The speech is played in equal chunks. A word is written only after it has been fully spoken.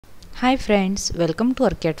Hi friends, welcome to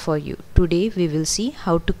OrCAD for you. Today we will see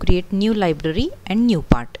how to create new library and new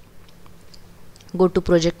part. Go to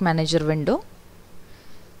Project Manager window,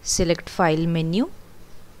 select File menu,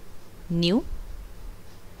 New,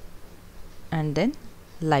 and then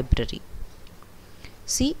Library.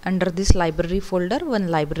 See, under this library folder, one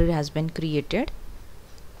library has been created.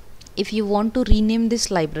 If you want to rename this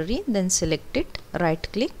library, then select it,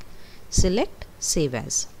 right click, select Save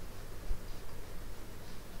As.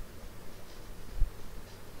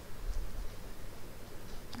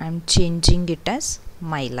 I am changing it as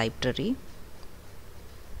My Library.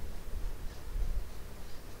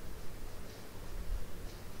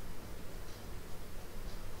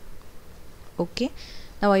 Okay,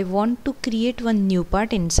 now I want to create one new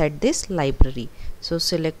part inside this library. So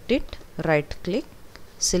select it, right click,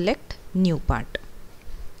 select new part.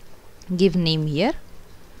 Give name here.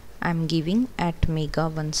 I am giving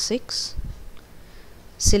 @mega16.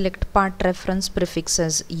 Select part reference prefix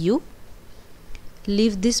as U.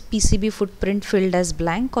 Leave this PCB footprint field as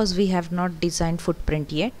blank because we have not designed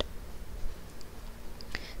footprint yet.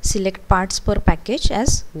 Select parts per package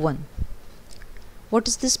as 1. What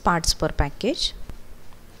is this parts per package?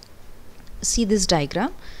 See this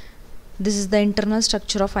diagram. This is the internal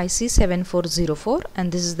structure of IC 7404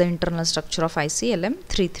 and this is the internal structure of IC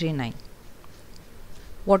LM339.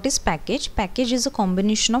 What is package? Package is a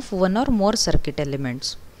combination of one or more circuit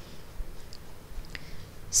elements.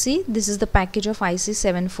 See, this is the package of IC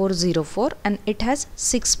 7404 and it has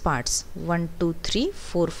 6 parts 1, 2, 3,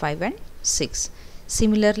 4, 5 and 6.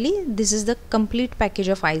 Similarly, this is the complete package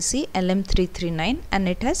of IC LM339 and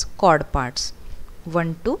it has chord parts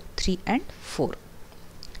 1, 2, 3 and 4.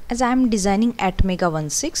 As I am designing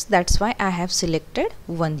 @mega16, that's why I have selected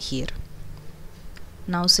 1 here.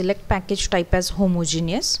 Now select package type as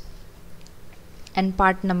homogeneous and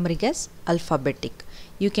part numbering as alphabetic.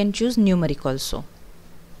 You can choose numeric also.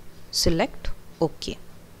 Select OK.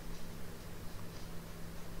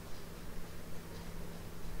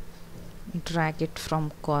 Drag it from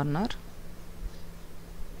corner.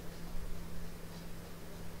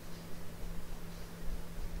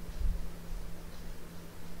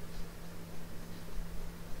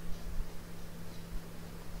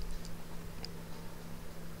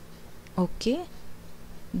 Okay.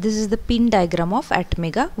 This is the pin diagram of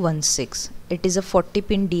 @mega16. It is a 40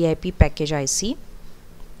 pin DIP package IC.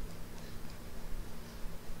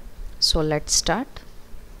 So let's start.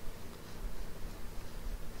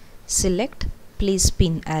 Select place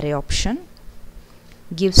pin array option.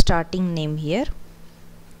 Give starting name here.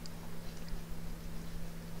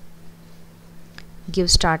 Give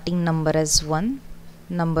starting number as 1.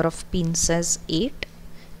 Number of pins as 8.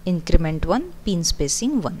 Increment 1. Pin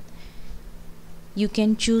spacing 1. You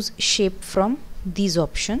can choose shape from these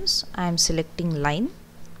options. I am selecting line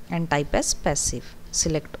and type as passive.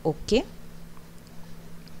 Select OK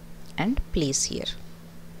and place here.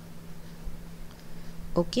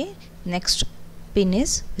 Okay, next pin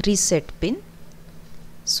is reset pin.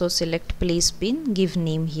 So select place pin, give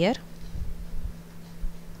name here.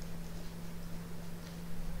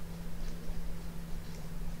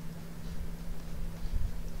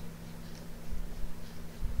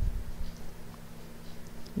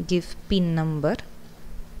 Give pin number.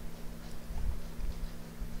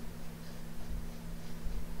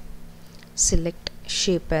 Select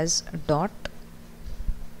shape as dot.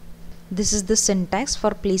 This is the syntax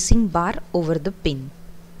for placing bar over the pin.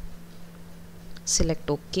 Select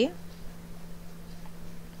OK.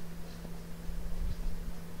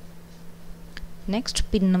 Next,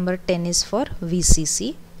 pin number 10 is for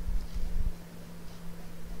VCC.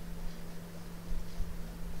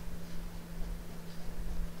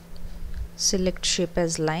 Select shape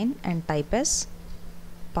as line and type as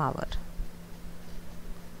power.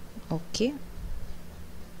 OK.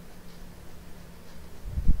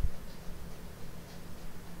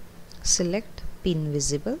 Select pin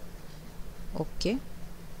visible. OK.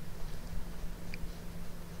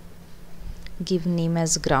 Give name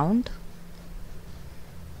as ground.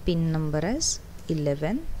 Pin number as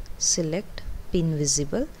 11. Select pin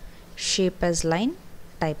visible. Shape as line.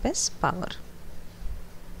 Type as power.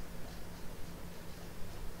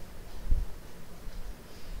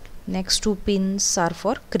 Next two pins are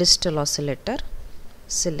for crystal oscillator.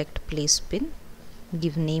 Select place pin.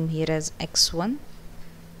 Give name here as X1.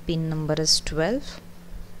 Pin number is 12.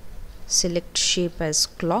 Select shape as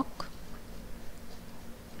clock.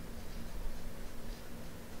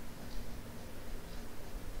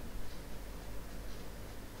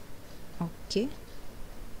 Okay.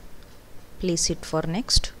 Place it for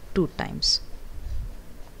next 2 times.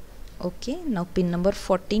 Okay, now pin number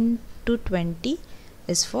 14 to 20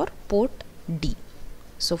 is for port D.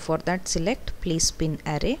 So for that, select place pin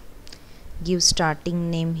array, give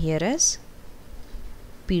starting name here as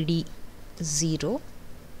PD0,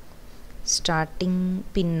 starting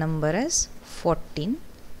pin number as 14,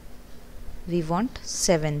 we want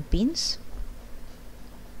 7 pins.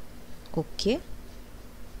 OK.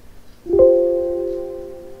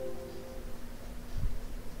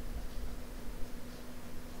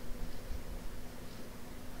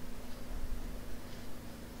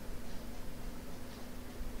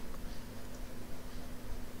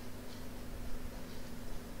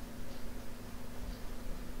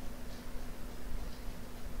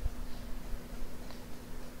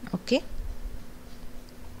 Okay.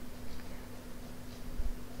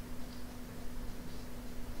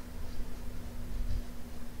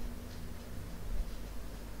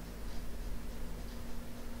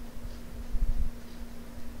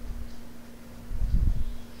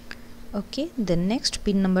 Okay, the next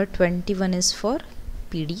pin number 21 is for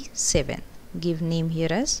PD7. Give name here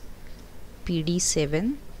as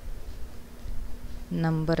PD7,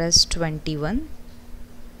 number as 21,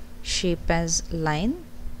 shape as line,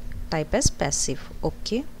 type as passive.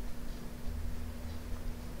 Okay.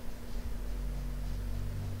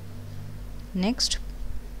 Next,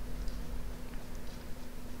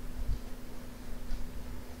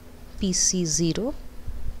 PC0,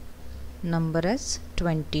 number as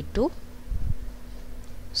 22,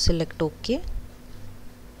 select OK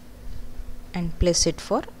and place it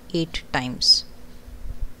for 8 times.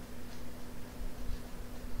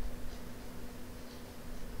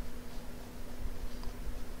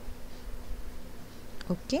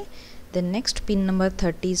 Okay, the next pin number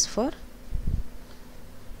 30 is for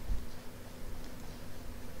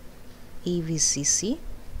AVCC,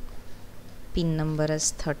 pin number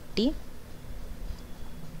as 30.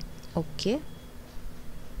 Okay.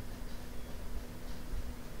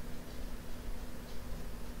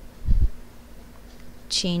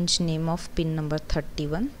 Change name of pin number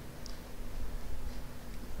 31,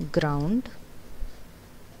 ground,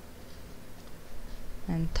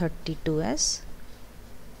 and 32 as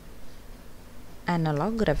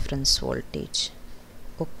analog reference voltage.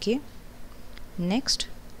 Okay. Next,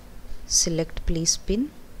 select place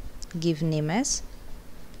pin, give name as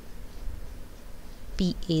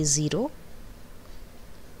PA0,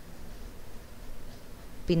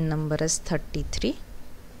 pin number as 33.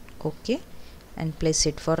 Okay, and place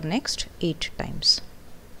it for next 8 times.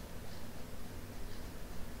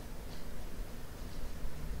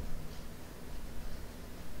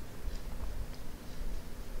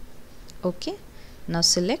 Okay, now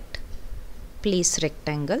select place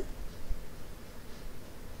rectangle,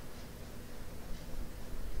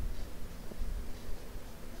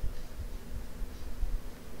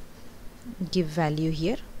 give value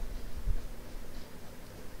here.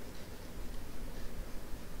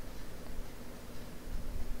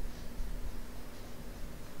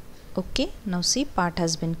 Okay, now see, part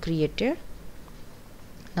has been created.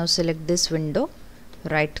 Now select this window,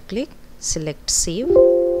 right click, select save.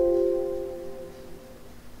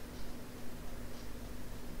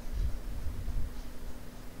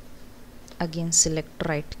 Again select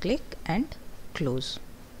right click and close.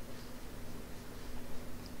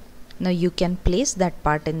 Now you can place that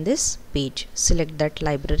part in this page. Select that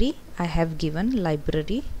library. I have given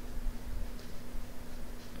library.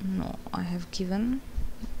 No, I have given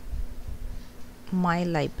my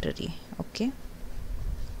library. Okay.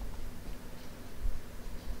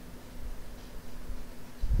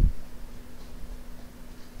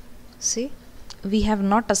 See, we have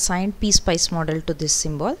not assigned PSpice model to this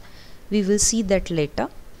symbol. We will see that later.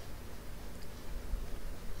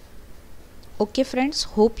 Okay friends,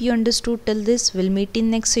 hope you understood till this. We'll meet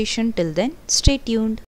in next session. Till then, stay tuned.